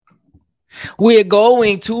We're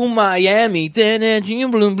going to Miami. Yeah,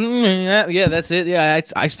 that's it. Yeah,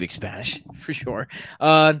 I speak Spanish for sure.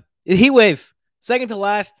 Heat wave, second to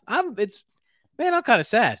last. I'm kind of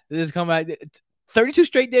sad. This is coming out 32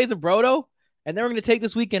 straight days of Brodo, and then we're gonna take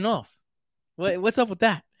this weekend off. What's up with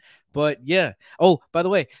that? But yeah. Oh, by the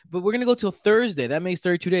way, but we're gonna go till Thursday. That makes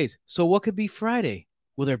 32 days. So what could be Friday?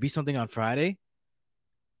 Will there be something on Friday?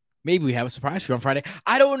 Maybe we have a surprise for you on Friday.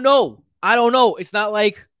 I don't know. It's not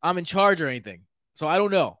like I'm in charge or anything. So I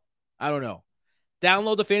don't know.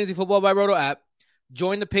 Download the Fantasy Football by Roto app.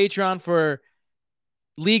 Join the Patreon for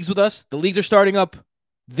leagues with us. The leagues are starting up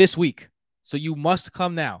this week. So you must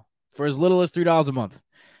come now for as little as $3 a month.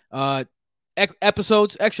 Extra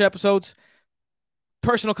episodes,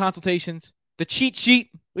 personal consultations, the cheat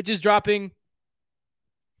sheet, which is dropping.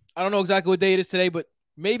 I don't know exactly what day it is today, but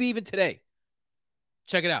maybe even today.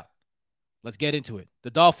 Check it out. Let's get into it.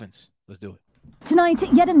 The Dolphins. Let's do it. Tonight,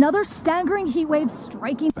 yet another staggering heat wave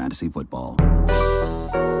striking fantasy football.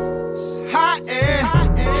 Hot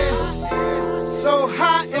and so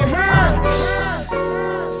hot in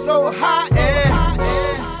here. So hot and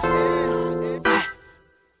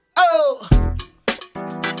oh.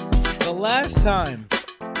 The last time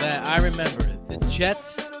that I remember the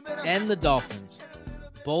Jets and the Dolphins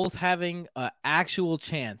both having an actual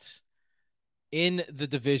chance in the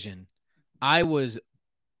division, I was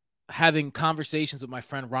having conversations with my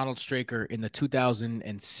friend Ronald Straker in the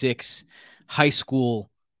 2006 high school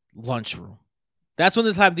lunchroom. That's when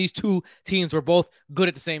these two teams were both good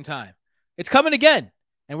at the same time. It's coming again,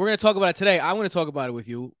 and we're going to talk about it today. I want to talk about it with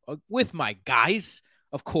you, with my guys,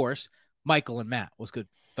 of course, Michael and Matt. What's good,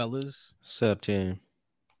 fellas? What's up, team?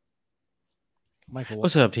 Michael,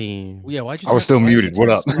 what's up, team? Yeah, why'd you? I was still muted. What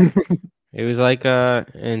up? It was like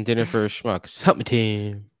in Dinner for Schmucks. Help me,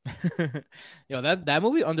 team. Yo, that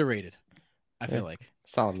movie underrated. I feel like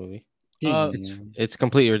solid movie. It's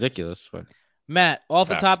completely ridiculous. But Matt, off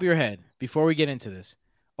the top of your head, before we get into this,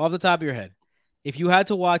 if you had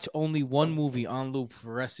to watch only one movie on loop for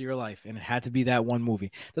the rest of your life, and it had to be that one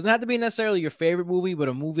movie, doesn't have to be necessarily your favorite movie, but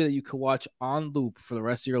a movie that you could watch on loop for the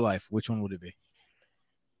rest of your life, which one would it be?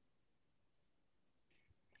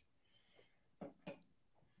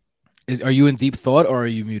 Are you in deep thought or are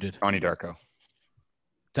you muted? Donnie Darko.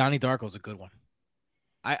 Donnie Darko's a good one.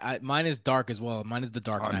 Mine is dark as well. Mine is The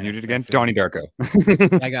Dark Knight. I'm muted again. Donnie Darko. We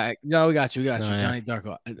got you. Johnny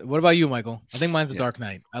Darko. What about you, Michael? I think mine's The Dark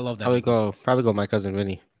Knight. I love that. Probably go My Cousin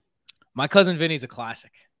Vinny. My Cousin Vinny's a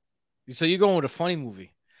classic. So you're going with a funny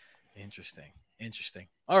movie. Interesting.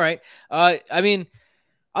 All right. I mean,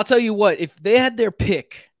 I'll tell you what. If they had their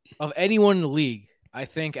pick of anyone in the league, I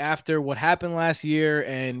think after what happened last year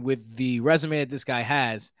and with the resume that this guy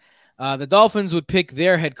has, the Dolphins would pick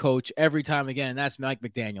their head coach every time again, and that's Mike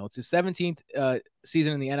McDaniel. It's his 17th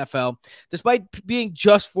season in the NFL, despite being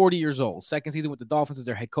just 40 years old. Second season with the Dolphins as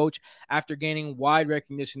their head coach after gaining wide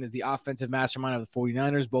recognition as the offensive mastermind of the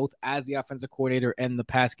 49ers, both as the offensive coordinator and the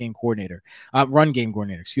run game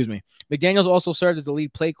coordinator, excuse me. McDaniels also served as the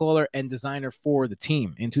lead play caller and designer for the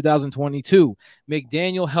team. In 2022,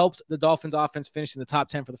 McDaniel helped the Dolphins offense finish in the top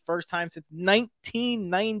 10 for the first time since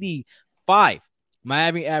 1995.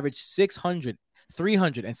 Miami averaged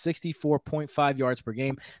 364.5 yards per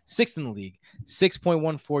game, sixth in the league,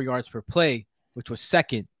 6.14 yards per play, which was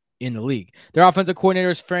second in the league. Their offensive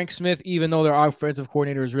coordinator is Frank Smith, even though their offensive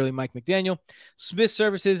coordinator is really Mike McDaniel. Smith's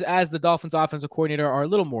services as the Dolphins offensive coordinator are a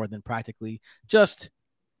little more than practically just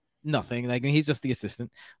nothing. He's just the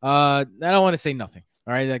assistant. I don't want to say nothing.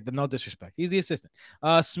 All right, no disrespect. He's the assistant.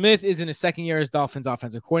 Smith is in his second year as Dolphins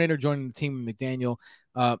offensive coordinator, joining the team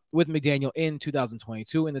with McDaniel in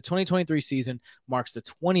 2022. In the 2023 season marks the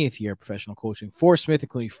 20th year of professional coaching for Smith,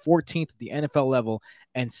 including 14th at the NFL level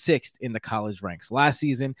and 6th in the college ranks. Last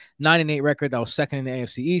season, 9-8 record. That was second in the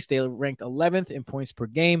AFC East. They ranked 11th in points per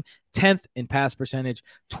game, 10th in pass percentage,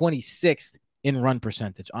 26th in run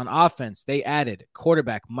percentage. On offense, they added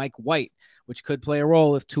quarterback Mike White, which could play a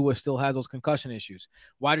role if Tua still has those concussion issues.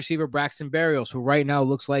 Wide receiver Braxton Berrios, who right now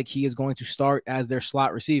looks like he is going to start as their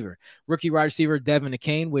slot receiver. Rookie wide receiver Devin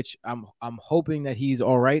Akane, which I'm hoping that he's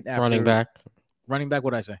all right. Running back, what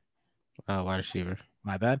did I say? Wide receiver.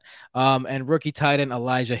 My bad. And rookie tight end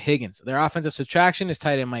Elijah Higgins. Their offensive subtraction is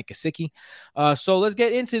tight end Mike Gesicki. So let's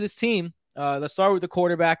get into this team. Let's start with the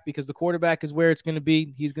quarterback because the quarterback is where it's going to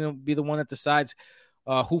be. He's going to be the one that decides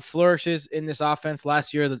who flourishes in this offense.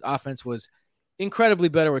 Last year, the offense was incredibly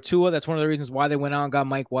better with Tua. That's one of the reasons why they went out and got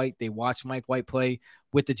Mike White. They watched Mike White play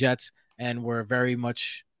with the Jets and were very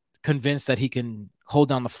much convinced that he can hold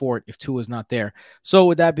down the fort if Tua is not there. So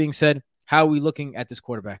with that being said, how are we looking at this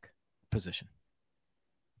quarterback position?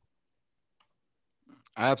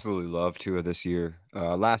 I absolutely love Tua this year.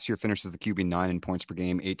 Last year finished as the QB9 in points per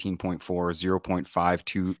game,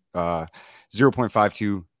 18.4,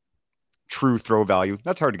 0.52 true throw value.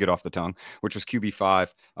 That's hard to get off the tongue, which was QB5,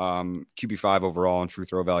 QB5 overall in true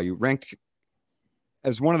throw value, ranked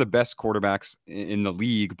as one of the best quarterbacks in the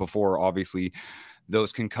league before, obviously,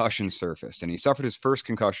 those concussions surfaced. And he suffered his first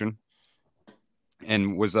concussion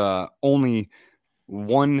and was only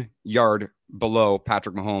 1 yard below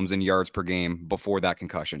Patrick Mahomes in yards per game before that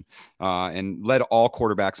concussion, and led all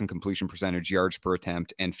quarterbacks in completion percentage, yards per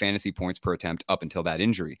attempt, and fantasy points per attempt up until that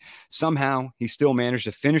injury. Somehow, he still managed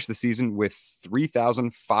to finish the season with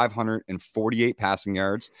 3,548 passing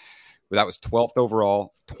yards. That was 12th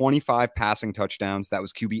overall, 25 passing touchdowns. That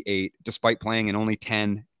was QB8, despite playing in only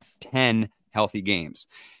 10 healthy games.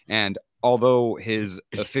 And although his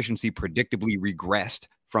efficiency predictably regressed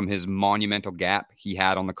from his monumental gap he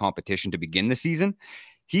had on the competition to begin the season,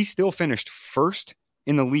 he still finished first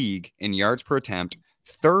in the league in yards per attempt,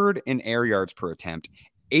 third in air yards per attempt,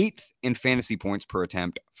 8th in fantasy points per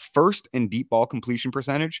attempt, 1st in deep ball completion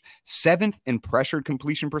percentage, 7th in pressured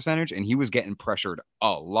completion percentage, and he was getting pressured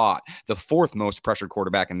a lot. The 4th most pressured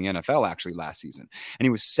quarterback in the NFL actually last season. And he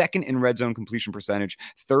was 2nd in red zone completion percentage,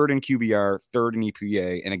 3rd in QBR, 3rd in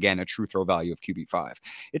EPA, and again, a true throw value of QB5.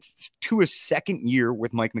 It's Tua's 2nd year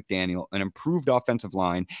with Mike McDaniel, an improved offensive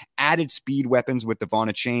line, added speed weapons with Devon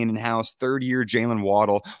Achane in-house, 3rd year Jalen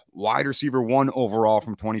Waddle, wide receiver 1 overall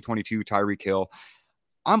from 2022, Tyreek Hill.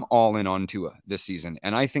 I'm all in on Tua this season,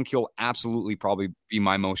 and I think he'll absolutely probably be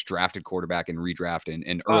my most drafted quarterback in redraft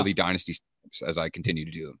and early dynasty as I continue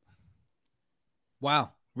to do them.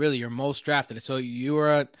 Wow, really, you're most drafted. So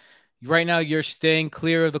right now you're staying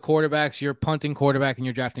clear of the quarterbacks. You're punting quarterback and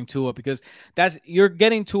you're drafting Tua because you're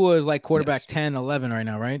getting Tua as like quarterback 10, 11 right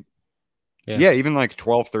now, right? Yeah, even like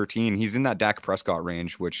 12, 13. He's in that Dak Prescott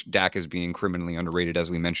range, which Dak is being criminally underrated, as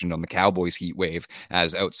we mentioned on the Cowboys heat wave,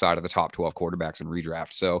 as outside of the top 12 quarterbacks in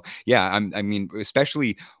redraft. So, yeah, I mean,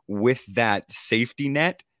 especially with that safety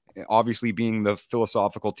net, obviously being the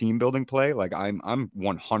philosophical team building play, like I'm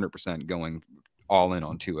 100% going all in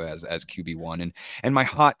on Tua as QB1. And my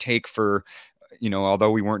hot take for,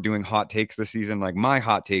 although we weren't doing hot takes this season, like my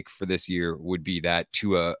hot take for this year would be that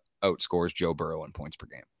Tua outscores Joe Burrow in points per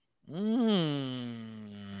game.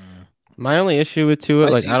 My only issue with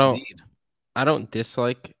Tua, Indeed. I don't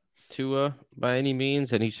dislike Tua by any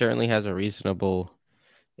means, and he certainly has a reasonable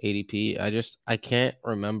ADP. I can't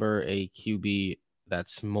remember a QB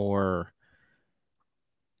that's more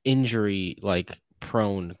injury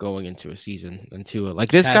prone going into a season than Tua.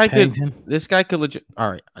 Like this guy could legit.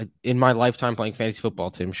 All right, in my lifetime playing fantasy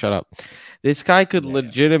football, Tim, shut up. This guy could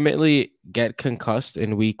legitimately get concussed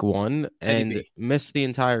in week 1 and miss the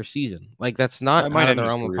entire season. Like that's not out of the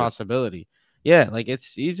realm of possibility. Yeah, like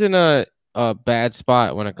he's in a bad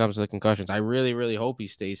spot when it comes to the concussions. I really, really hope he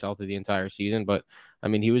stays healthy the entire season. But I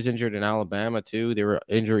mean, he was injured in Alabama too. There were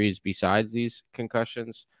injuries besides these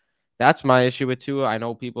concussions. That's my issue with Tua. I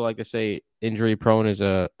know people like to say injury prone is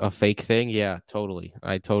a fake thing. Yeah, totally.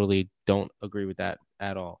 I totally don't agree with that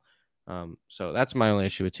at all. So that's my only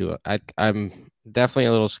issue with Tua. I'm definitely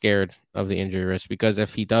a little scared of the injury risk because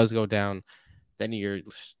if he does go down, then you're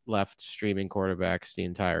left streaming quarterbacks the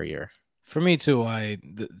entire year. For me too,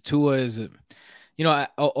 Tua is,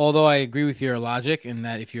 although I agree with your logic in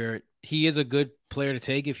that he is a good player to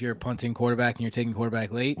take if you're punting quarterback and you're taking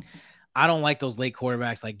quarterback late. I don't like those late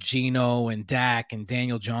quarterbacks like Geno and Dak and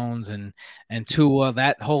Daniel Jones and Tua,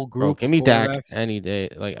 that whole group. Bro, give me Dak any day.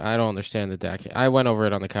 Like, I don't understand the Dak. I went over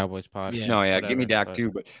it on the Cowboys pod. Yeah. No, yeah, give me Dak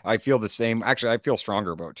too, but I feel the same. Actually, I feel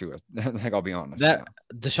stronger about Tua. Like, I'll be honest. That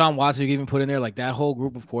Deshaun Watson you even put in there, like that whole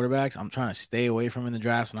group of quarterbacks, I'm trying to stay away from in the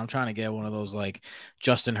drafts, and I'm trying to get one of those like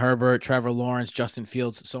Justin Herbert, Trevor Lawrence, Justin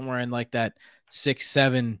Fields, somewhere in like that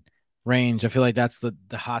 6-7 range. I feel like that's the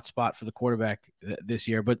hot spot for the quarterback this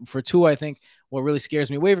year. But for Tua, I think what really scares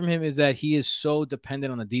me away from him is that he is so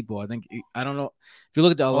dependent on the deep ball. I don't know if you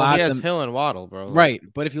look at he has Hill and Waddle, bro. Right,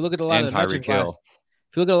 but if you look at a lot of the metrics if you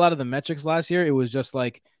look at a lot of the metrics last year, it was just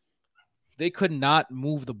like they could not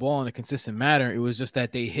move the ball in a consistent manner. It was just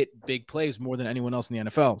that they hit big plays more than anyone else in the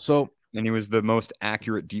NFL. And he was the most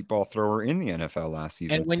accurate deep ball thrower in the NFL last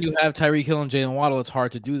season. And when you have Tyreek Hill and Jalen Waddle, it's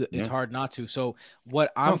hard to do that. It's hard not to. So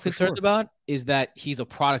what I'm concerned about is that he's a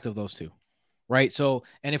product of those two, right? So,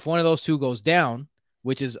 and if one of those two goes down,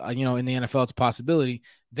 which is, in the NFL, it's a possibility,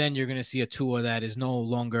 then you're going to see a Tua that is no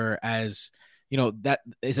longer as, that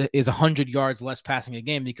is 100 yards less passing a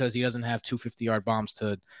game because he doesn't have 250-yard bombs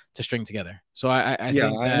to string together. So I think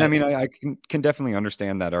that, and I mean, I can definitely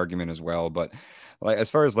understand that argument as well, but like as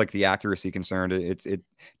far as like the accuracy concerned,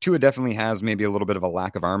 Tua definitely has maybe a little bit of a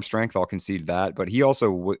lack of arm strength. I'll concede that, but he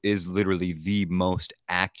also is literally the most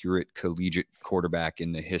accurate collegiate quarterback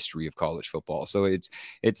in the history of college football. So it's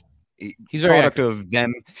he's very product accurate. of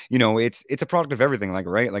them. It's a product of everything. Like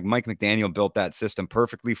right, like Mike McDaniel built that system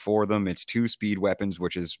perfectly for them. It's 2 speed weapons,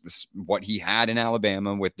 which is what he had in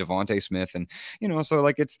Alabama with Devontae Smith, and so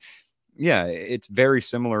like it's very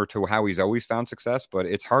similar to how he's always found success, but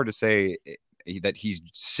it's hard to say that he's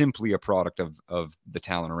simply a product of the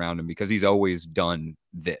talent around him, because he's always done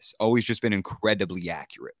this, always just been incredibly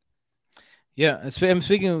accurate. Yeah, I'm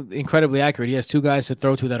speaking of incredibly accurate. He has 2 guys to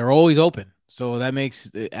throw to that are always open, so that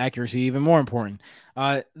makes accuracy even more important.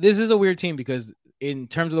 This is a weird team because in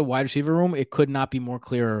terms of the wide receiver room, it could not be more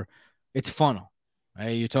clearer. It's funnel.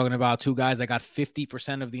 Right? You're talking about 2 guys that got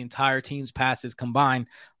 50% of the entire team's passes combined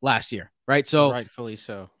last year, right? So rightfully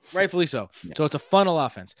so. Yeah. So it's a funnel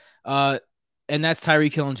offense. And that's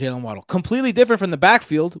Tyreek Hill and Jalen Waddle. Completely different from the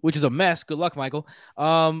backfield, which is a mess. Good luck, Michael.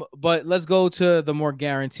 But let's go to the more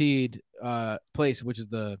guaranteed place, which is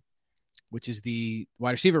the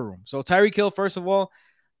wide receiver room. So Tyreek Hill, first of all,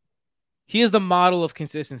 he is the model of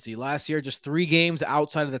consistency. Last year, just 3 games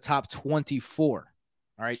outside of the top 24.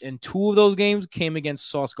 All right. And 2 of those games came against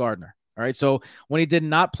Sauce Gardner. All right. So when he did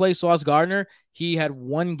not play Sauce Gardner, he had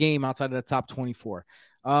 1 game outside of the top 24.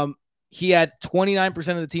 He had 29%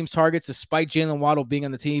 of the team's targets, despite Jalen Waddle being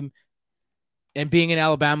on the team and being in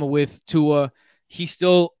Alabama with Tua. He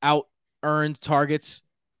still out-earned targets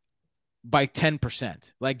by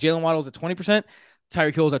 10%. Like Jalen Waddle was at 20%.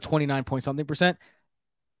 Tyreek Hill was at 29 point something percent.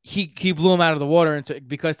 He blew him out of the water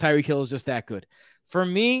because Tyreek Hill is just that good. For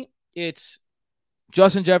me, it's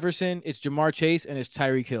Justin Jefferson, it's Jamar Chase, and it's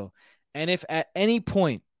Tyreek Hill. And if at any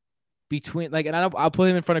point between, and I'll put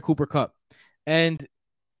him in front of Cooper Kupp, and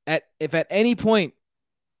if at any point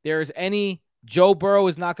there's any Joe Burrow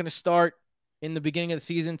is not going to start in the beginning of the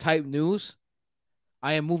season type news,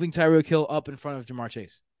 I am moving Tyreek Hill up in front of Jamar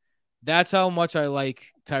Chase. That's how much I like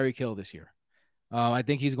Tyreek Hill this year. I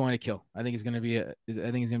think he's going to kill. I think he's going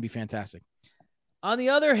to be fantastic. On the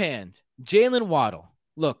other hand, Jalen Waddle.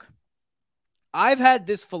 Look, I've had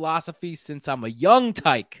this philosophy since I'm a young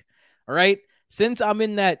tyke. All right, since I'm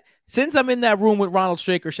in that room with Ronald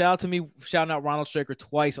Straker. Shouting out Ronald Straker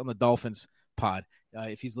twice on the Dolphins pod.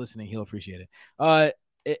 If he's listening, he'll appreciate it.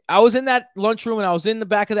 I was in that lunchroom and I was in the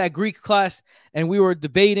back of that Greek class and we were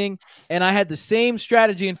debating, and I had the same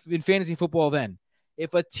strategy in fantasy football then.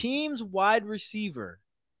 If a team's wide receiver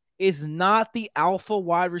is not the alpha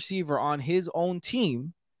wide receiver on his own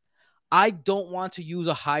team, I don't want to use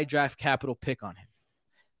a high draft capital pick on him.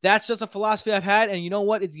 That's just a philosophy I've had, and you know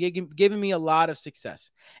what? It's given me a lot of success.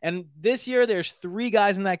 And this year, there's 3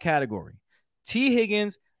 guys in that category. T.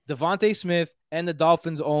 Higgins, Devontae Smith, and the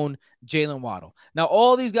Dolphins' own Jalen Waddle. Now,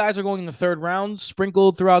 all these guys are going in the 3rd round,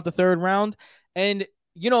 sprinkled throughout the 3rd round. And,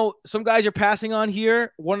 some guys you're passing on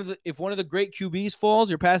here, if one of the great QBs falls,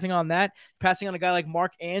 you're passing on that. Passing on a guy like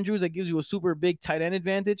Mark Andrews that gives you a super big tight end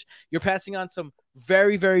advantage. You're passing on some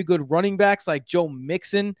very, very good running backs like Joe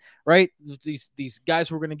Mixon, right? These guys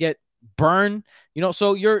who are going to get burned,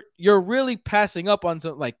 so you're really passing up on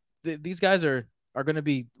some, like these guys are going to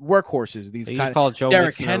be workhorses. These guys call Joe Derrick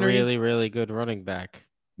Mixon Henry, a really, really good running back.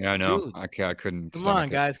 Yeah, I know. Dude, I couldn't. Come on,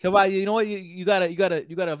 guys. Come on. You know what? You gotta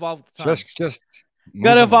evolve with the times. Just you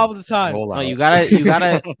gotta evolve with the times. No, you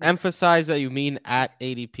gotta emphasize that you mean at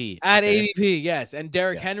ADP. At ADP, yes. And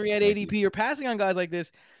Derrick Henry at ADP. You're passing on guys like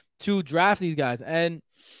this to draft these guys. And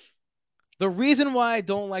the reason why I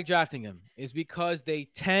don't like drafting them is because they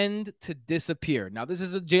tend to disappear. Now, this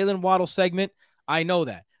is a Jalen Waddle segment. I know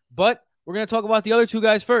that. But we're going to talk about the other 2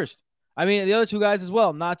 guys first. I mean, the other 2 guys as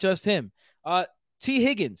well, not just him. T.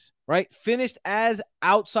 Higgins, right? Finished as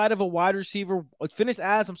a wide receiver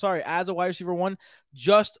 1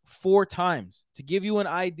 just 4 times. To give you an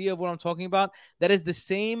idea of what I'm talking about, that is the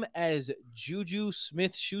same as Juju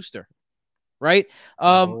Smith-Schuster, right?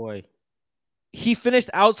 Boy. He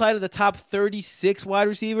finished outside of the top 36 wide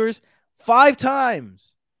receivers 5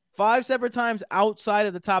 times. 5 separate times outside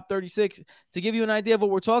of the top 36. To give you an idea of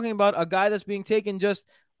what we're talking about, a guy that's being taken just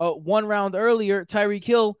 1 round earlier, Tyreek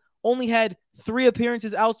Hill, only had 3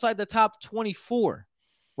 appearances outside the top 24,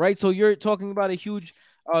 right? So you're talking about a huge,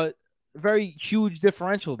 very huge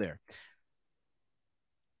differential there.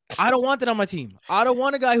 I don't want that on my team. I don't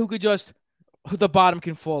want a guy who could the bottom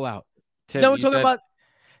can fall out. Tim, Now we're talking about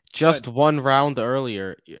just 1 round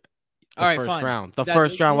earlier. All right, first fine. round. The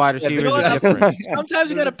first round wide receiver is different. Sometimes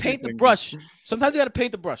you got to paint the brush.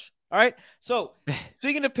 All right. So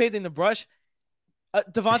speaking of painting the brush,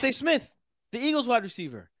 Devontae Smith, the Eagles wide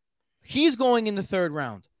receiver, he's going in the 3rd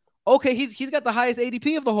round. Okay, he's got the highest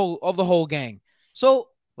ADP of the whole gang. So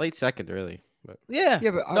late second, really. But. Yeah,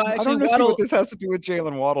 but no, I actually, don't see Waddle. what this has to do with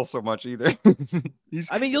Jalen Waddle so much either.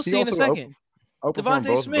 I mean, you'll see in a second. Outperformed Devontae both of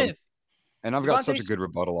them. Smith. And I've got such a good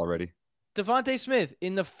rebuttal already. Devontae Smith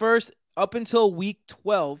in the first up until week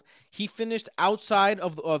 12, he finished outside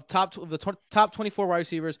of the top 24 wide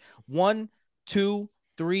receivers 1, 2,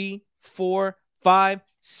 3, 4, 5,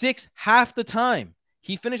 6 half the time.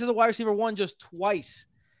 He finished as a wide receiver 1 just twice.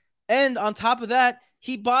 And on top of that,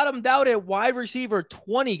 he bottomed out at wide receiver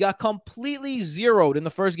 20, got completely zeroed in the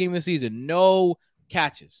first game of the season. No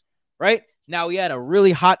catches, right? Now he had a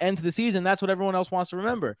really hot end to the season. That's what everyone else wants to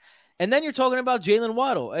remember. And then you're talking about Jalen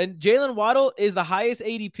Waddle. And Jalen Waddle is the highest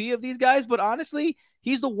ADP of these guys, but honestly,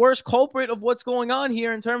 he's the worst culprit of what's going on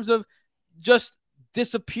here in terms of just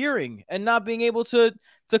disappearing and not being able to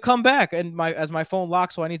come back. And as my phone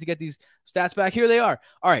locks, so I need to get these stats back. Here they are.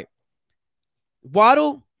 All right.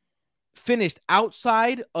 Waddle finished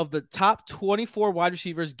outside of the top 24 wide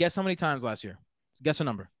receivers. Guess how many times last year? Guess a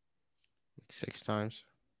number. 6 times.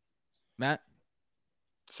 Matt?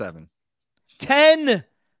 7. 10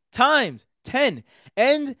 times. 10.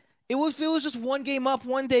 And it was just one game up,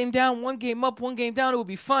 one game down, one game up, one game down. It would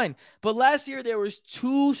be fine. But last year, there was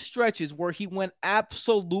 2 stretches where he went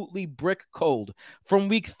absolutely brick cold. From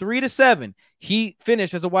week 3 to 7, he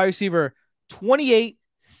finished as a wide receiver 28,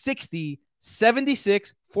 60,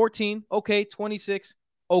 76, 14, okay, 26,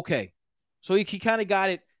 okay. So he kind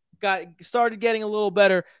of started getting a little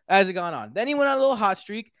better as it gone on. Then he went on a little hot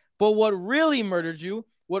streak, but what really murdered you,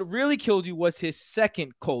 what really killed you was his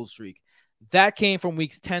second cold streak. That came from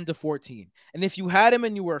weeks 10 to 14. And if you had him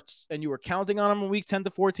and you were counting on him in weeks 10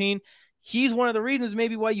 to 14, he's one of the reasons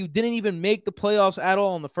maybe why you didn't even make the playoffs at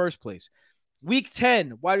all in the first place. Week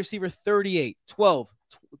 10, wide receiver 38, 12,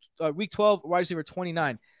 week 12, wide receiver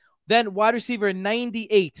 29. Then wide receiver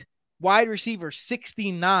 98, wide receiver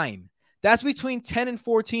 69. That's between 10 and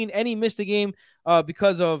 14, and he missed the game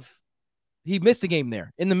because he missed the game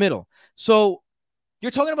there in the middle. So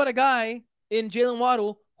you're talking about a guy in Jalen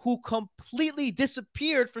Waddle who completely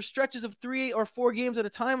disappeared for stretches of 3 or 4 games at a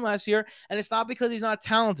time last year, and it's not because he's not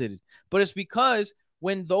talented, but it's because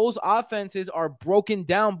when those offenses are broken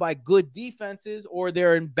down by good defenses or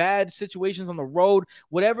they're in bad situations on the road,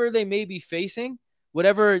 whatever they may be facing,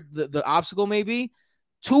 whatever the obstacle may be,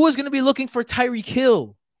 Tua's going to be looking for Tyreek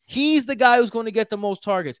Hill. He's the guy who's going to get the most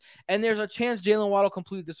targets. And there's a chance Jalen Waddle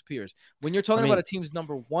completely disappears. When you're talking about a team's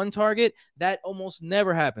number 1 target, that almost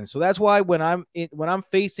never happens. So that's why when I'm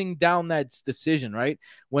facing down that decision, right?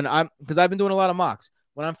 Because I've been doing a lot of mocks.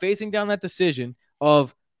 When I'm facing down that decision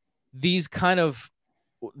of these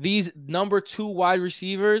number 2 wide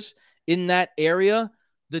receivers in that area,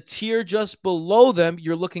 the tier just below them,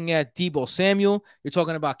 you're looking at Deebo Samuel. You're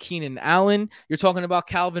talking about Keenan Allen. You're talking about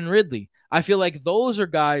Calvin Ridley. I feel like those are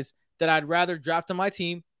guys that I'd rather draft on my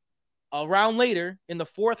team a round later in the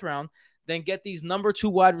 4th round than get these number 2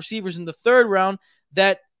 wide receivers in the 3rd round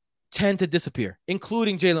that tend to disappear,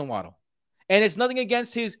 including Jalen Waddle. And it's nothing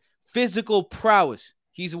against his physical prowess.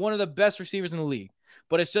 He's one of the best receivers in the league.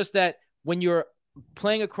 But it's just that when you're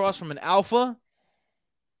playing across from an alpha,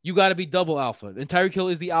 you got to be double alpha. And Tyreek Hill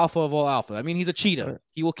is the alpha of all alpha. I mean, he's a cheetah.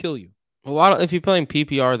 He will kill you. Well, Waddle, if you're playing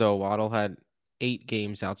PPR, though, Waddle had 8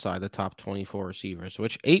 games outside the top 24 receivers,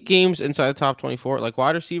 which 8 games inside the top 24, like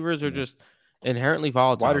wide receivers are just inherently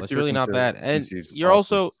volatile. It's really not bad. And you're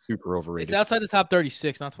also super overrated. It's outside the top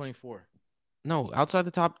 36, not 24. No, outside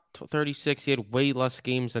the top 36, he had way less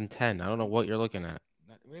games than 10. I don't know what you're looking at.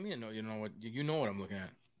 What do you mean? No, you know what I'm looking at.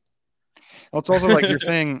 Well, it's also like you're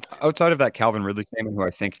saying outside of that Calvin Ridley statement, who I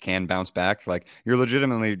think can bounce back, like you're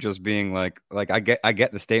legitimately just being like I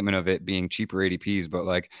get the statement of it being cheaper ADPs, but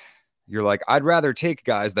like you're like, I'd rather take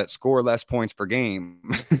guys that score less points per game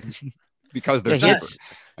because they're cheaper.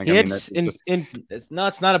 It's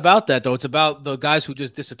not about that though. It's about the guys who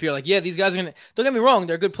just disappear. Like, yeah, these guys are gonna. Don't get me wrong,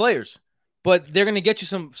 they're good players, but they're gonna get you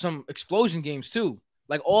some explosion games too.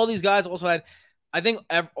 Like all these guys also had. I think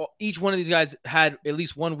each one of these guys had at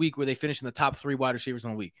least 1 week where they finished in the top 3 wide receivers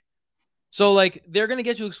in a week. So, like, they're going to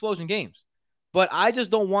get you explosion games. But I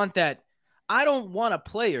just don't want that. I don't want a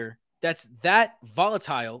player that's that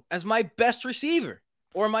volatile as my best receiver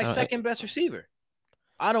or my second best receiver.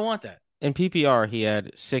 I don't want that. In PPR, he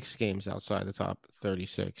had 6 games outside the top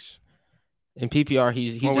 36. In PPR,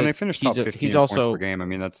 he's when they finish top 15 he's also points per game. I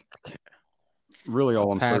mean, that's really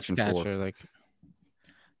all I'm searching for. Like,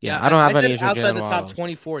 yeah, I don't have any issue outside the top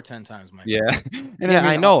 24 10 times, Mike. Yeah. And yeah,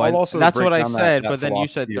 I know. That's what I said, but then you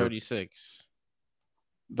said 36.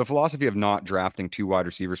 the philosophy of not drafting 2 wide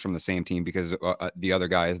receivers from the same team because the other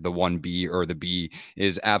guy is the 1B or the B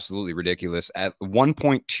is absolutely ridiculous. At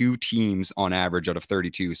 1.2 teams on average out of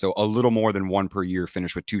 32, so a little more than 1 per year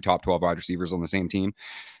finish with 2 top 12 wide receivers on the same team.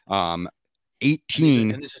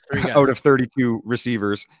 18 and this is 3 guys. Out of 32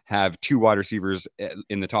 receivers have 2 wide receivers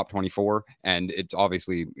in the top 24, and it's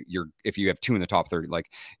obviously if you have 2 in the top 30,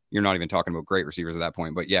 like you're not even talking about great receivers at that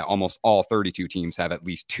point. But yeah, almost all 32 teams have at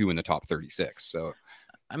least 2 in the top 36. So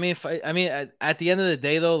I mean, at the end of the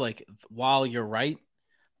day, though, like while you're right,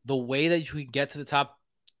 the way that you can get to the top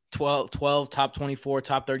 12, top 24,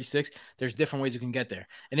 top 36, there's different ways you can get there.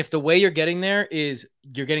 And if the way you're getting there is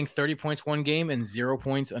you're getting 30 points one game and 0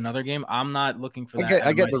 points another game, I'm not looking for that.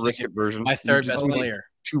 I get the risk aversion. My third best player.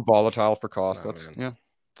 Too volatile for cost. Yeah.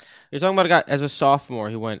 You're talking about a guy as a sophomore.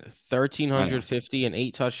 He went 1,350 and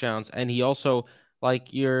 8 touchdowns. And he also,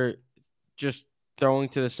 like, you're just throwing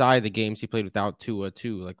to the side the games he played without Tua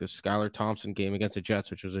too, like the Skylar Thompson game against the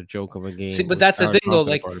Jets, which was a joke of a game. See, but that's the thing, though.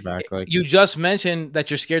 Like you just mentioned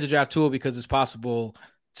that you're scared to draft Tua because it's possible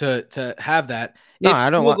to have that. No, if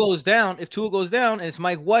I don't. If Tua goes down, and it's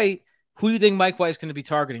Mike White, who do you think Mike White's going to be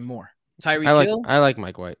targeting more? Tyreek Hill? I like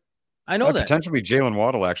Mike White. I know that potentially Jalen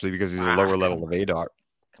Waddle actually because he's a lower level of ADOT.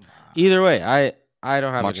 Either way, I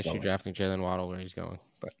don't have an issue drafting Jalen Waddle where he's going.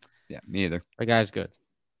 But yeah, me either. The guy's good.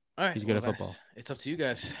 All right, he's good at football. It's up to you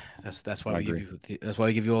guys. That's why we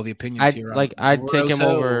give you all the opinions here. I'd take him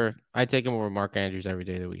over Mark Andrews every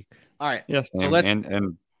day of the week. All right. Yes, so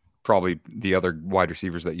and probably the other wide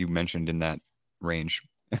receivers that you mentioned in that range.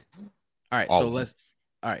 All right,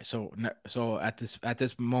 so at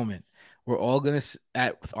this moment, we're all gonna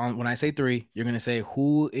when I say 3, you're gonna say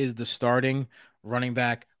who is the starting running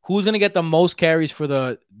back, who's gonna get the most carries for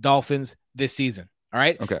the Dolphins this season. All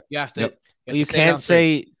right. Okay. You have to. Yep. You can't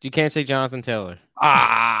say Jonathan Taylor.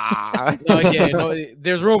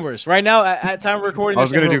 There's rumors right now. At time of recording, I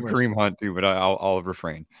was going to do Kareem Hunt too, but I'll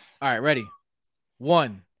refrain. All right, ready?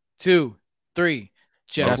 1, 2, 3.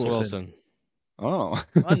 Jeff Wilson. Oh,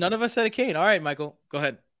 none of us said a Kane. All right, Michael, go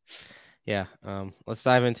ahead. Yeah. Let's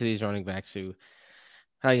dive into these running backs who.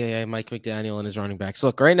 Mike McDaniel and his running backs.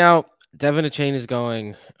 Look, right now, Devin Achane is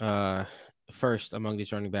going first among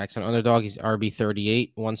these running backs. On underdog, he's RB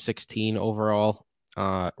 38, 116 overall.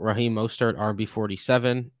 Raheem Mostert, RB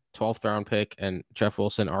 47, 12th round pick, and Jeff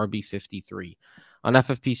Wilson, RB 53. On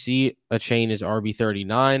FFPC, Achane is RB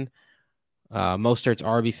 39, Mostert's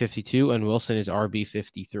RB 52, and Wilson is RB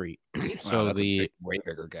 53. So that's a way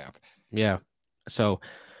bigger gap. Yeah. So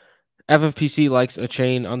FFPC likes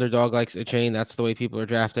Achane, underdog likes Achane. That's the way people are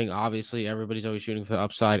drafting. Obviously, everybody's always shooting for the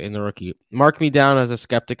upside in the rookie. Mark me down as a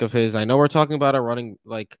skeptic of his. I know we're talking about a running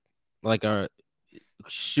like a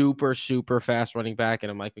super, super fast running back in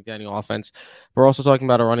a Mike McDaniel offense. We're also talking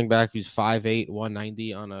about a running back who's 5'8",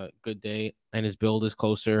 190 on a good day, and his build is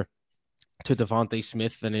closer to Devontae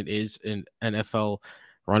Smith than it is an NFL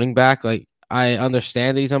running back. Like, I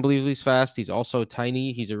understand that he's unbelievably fast. He's also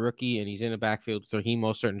tiny. He's a rookie, and he's in a backfield with Raheem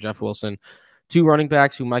Mostert and Jeff Wilson, 2 running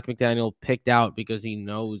backs who Mike McDaniel picked out because he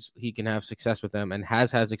knows he can have success with them and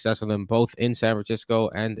has had success with them both in San Francisco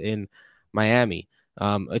and in Miami.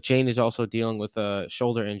 Achane is also dealing with a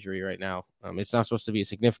shoulder injury right now. It's not supposed to be a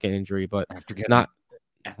significant injury, but after getting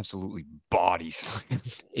absolutely bodies.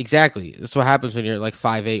 Exactly. That's what happens when you're like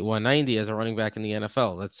 5'8", 190 as a running back in the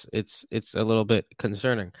NFL. It's a little bit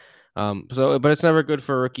concerning. But it's never good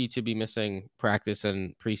for a rookie to be missing practice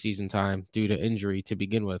and preseason time due to injury to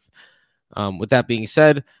begin with. With that being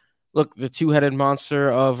said, look, the 2-headed monster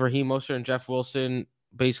of Raheem Mostert and Jeff Wilson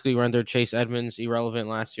basically rendered Chase Edmonds irrelevant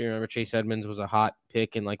last year. Remember, Chase Edmonds was a hot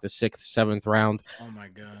pick in like the 6th, 7th round. Oh my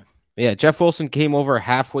God. Yeah, Jeff Wilson came over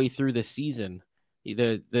halfway through the season.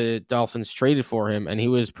 The Dolphins traded for him, and he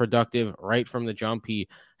was productive right from the jump. He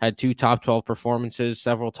had 2 top 12 performances,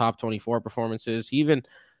 several top 24 performances. He even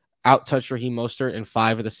out-touched Raheem Mostert in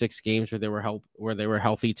 5 of the 6 games where they were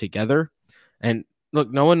healthy together. And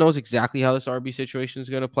look, no one knows exactly how this RB situation is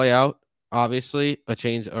going to play out. Obviously,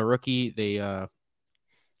 Achane's a rookie.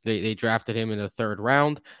 They drafted him in the 3rd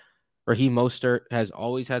round. Raheem Mostert has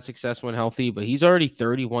always had success when healthy, but he's already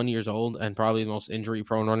 31 years old and probably the most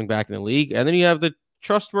injury-prone running back in the league. And then you have the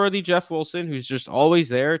trustworthy Jeff Wilson, who's just always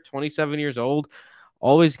there, 27 years old,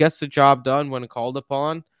 always gets the job done when called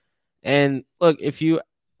upon. And look, if you,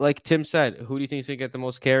 like Tim said, who do you think is going to get the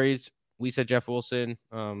most carries? We said Jeff Wilson.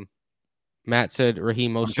 Matt said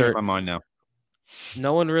Raheem Mostert. I'm changing my mind now.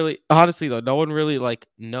 No one really, honestly though, no one really like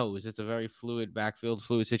knows. It's a very fluid backfield,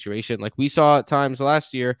 fluid situation. Like we saw at times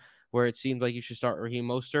last year where it seemed like you should start Raheem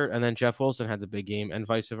Mostert and then Jeff Wilson had the big game and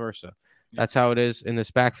vice versa. That's how it is in this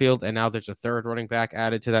backfield. And now there's a 3rd running back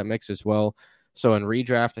added to that mix as well. So in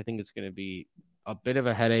redraft, I think it's going to be a bit of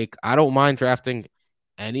a headache. I don't mind drafting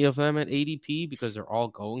any of them at ADP because they're all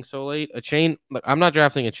going so late. A chain, like I'm not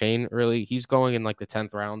drafting a chain really. He's going in like the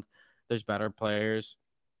 10th round. There's better players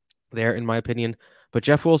there, in my opinion. But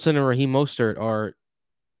Jeff Wilson and Raheem Mostert are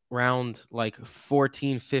round like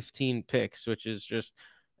 14, 15 picks, which is just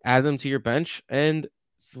add them to your bench and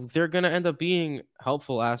they're going to end up being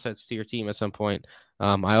helpful assets to your team at some point.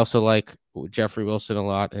 I also like Jeffrey Wilson a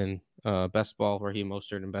lot in best ball, Raheem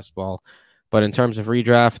Mostert in best ball. But in terms of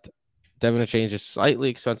redraft, Devin Achane is slightly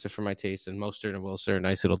expensive for my taste, and Mostert and Wilson are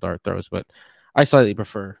nice little dart throws. But I slightly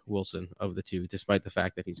prefer Wilson of the two, despite the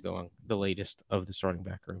fact that he's going the latest of the starting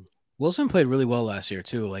back room. Wilson played really well last year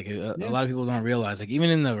too. Like a lot of people don't realize, like even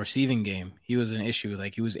in the receiving game, he was an issue.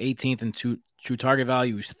 Like he was 18th in true target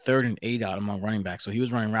value. He was 3rd and 8 out among running backs. So he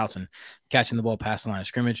was running routes and catching the ball past the line of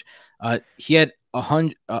scrimmage. He had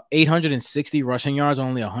 860 rushing yards,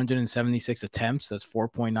 only 176 attempts. That's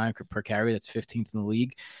 4.9 per carry. That's 15th in the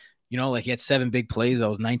league. You know, like he had 7 big plays. That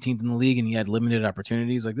was 19th in the league, and he had limited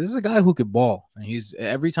opportunities. Like this is a guy who could ball, and he's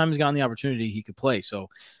every time he's gotten the opportunity, he could play. So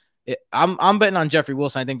I'm betting on Jeffrey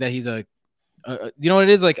Wilson. I think that he's you know what it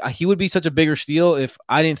is, like he would be such a bigger steal if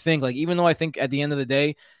I didn't think, like, even though I think at the end of the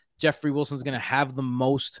day Jeffrey Wilson's gonna have the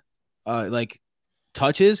most like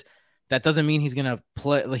touches, that doesn't mean he's gonna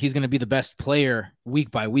play, like he's gonna be the best player week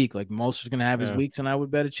by week. Like most is gonna have his weeks, and I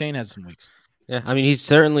would bet Achane has some weeks. Yeah, I mean he's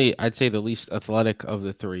certainly, I'd say, the least athletic of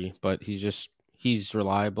the three, but he's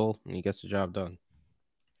reliable and he gets the job done.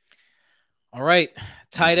 All right,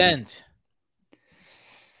 tight end.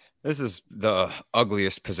 This is the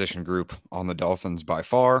ugliest position group on the Dolphins by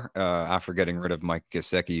far, after getting rid of Mike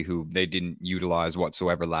Gesicki, who they didn't utilize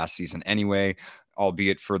whatsoever last season anyway,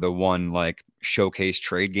 albeit for the one like showcase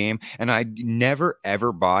trade game. And I never,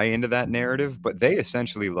 ever buy into that narrative, but they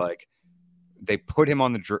essentially they put him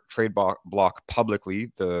on the trade block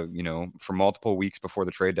publicly, for multiple weeks before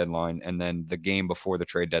the trade deadline. And then the game before the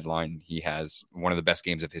trade deadline, he has one of the best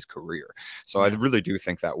games of his career. So I really do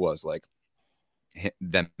think that was like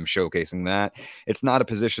them showcasing that. It's not a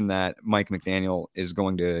position that Mike McDaniel is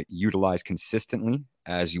going to utilize consistently,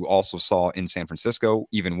 as you also saw in San Francisco,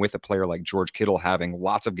 even with a player like George Kittle having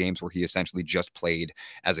lots of games where he essentially just played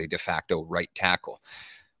as a de facto right tackle.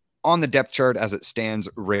 On the depth chart as it stands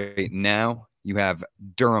right now, you have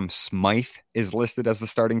Durham Smythe is listed as the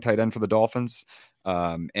starting tight end for the Dolphins.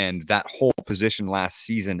 And that whole position last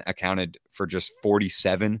season accounted for just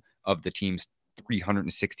 47 of the team's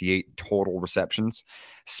 368 total receptions.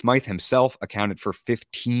 Smythe himself accounted for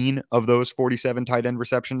 15 of those 47 tight end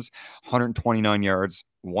receptions, 129 yards,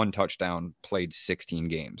 1 touchdown, played 16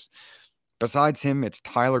 games. Besides him, it's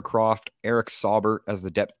Tyler Kroft, Eric Saubert as the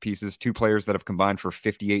depth pieces, 2 players that have combined for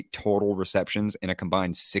 58 total receptions in a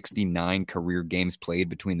combined 69 career games played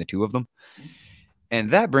between the two of them. And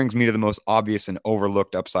that brings me to the most obvious and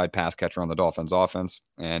overlooked upside pass catcher on the Dolphins offense,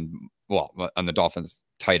 and on the Dolphins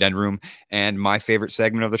tight end room, and my favorite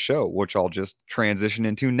segment of the show, which I'll just transition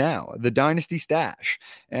into now, the Dynasty Stash.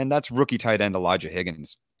 And that's rookie tight end Elijah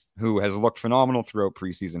Higgins, who has looked phenomenal throughout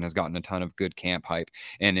preseason, has gotten a ton of good camp hype,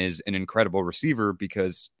 and is an incredible receiver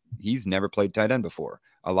because he's never played tight end before.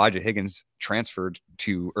 Elijah Higgins changed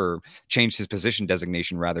his position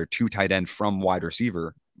designation to tight end from wide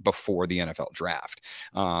receiver before the NFL draft,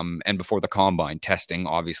 and before the combine, testing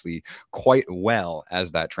obviously quite well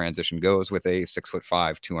as that transition goes with a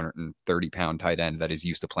 6'5", 230-pound tight end that is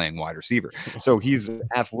used to playing wide receiver. So he's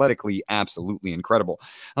athletically absolutely incredible.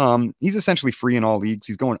 He's essentially free in all leagues.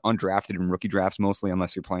 He's going undrafted in rookie drafts mostly,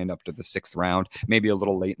 unless you're playing up to the 6th round, maybe a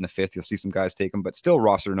little late in the 5th. You'll see some guys take him, but still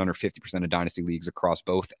rostered in under 50% of dynasty leagues across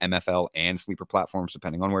both MFL and sleeper platforms,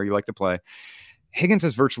 depending on where you like to play. Higgins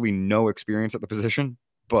has virtually no experience at the position,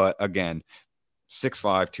 but again,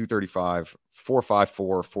 6'5", 235, 4.54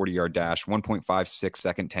 40-yard dash, 1.56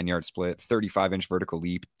 second 10-yard split, 35-inch vertical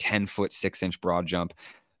leap, 10-foot 6-inch broad jump,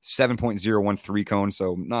 7.013 cone,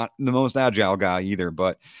 so not the most agile guy either,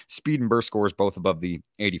 but speed and burst scores both above the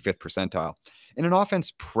 85th percentile. In an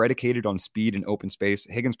offense predicated on speed and open space,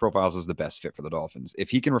 Higgins profiles is the best fit for the Dolphins. If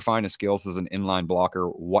he can refine his skills as an inline blocker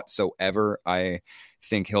whatsoever, I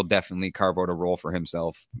think he'll definitely carve out a role for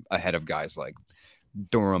himself ahead of guys like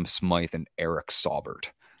Durham Smythe and Eric Saubert.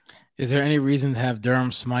 Is there any reason to have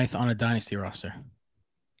Durham Smythe on a dynasty roster?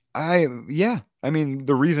 Yeah. I mean,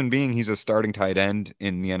 the reason being he's a starting tight end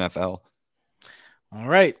in the NFL. All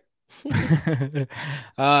right.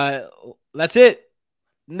 That's it.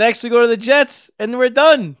 Next, we go to the Jets, and we're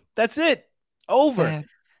done. That's it. Over. And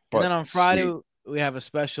then on Friday, we have a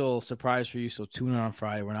special surprise for you, so tune in on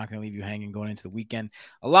Friday. We're not going to leave you hanging going into the weekend.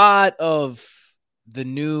 A lot of the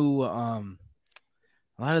new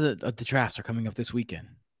A lot of the drafts are coming up this weekend,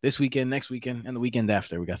 next weekend, and the weekend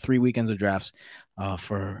after. We got 3 weekends of drafts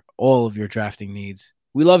for all of your drafting needs.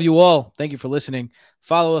 We love you all. Thank you for listening.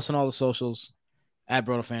 Follow us on all the socials at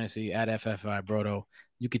Brodo Fantasy, at FFI Brodo.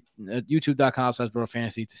 You could youtube.com/Brodo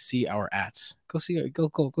Fantasy to see our ads. Go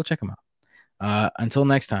check them out. Until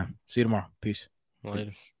next time. See you tomorrow. Peace.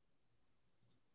 Later.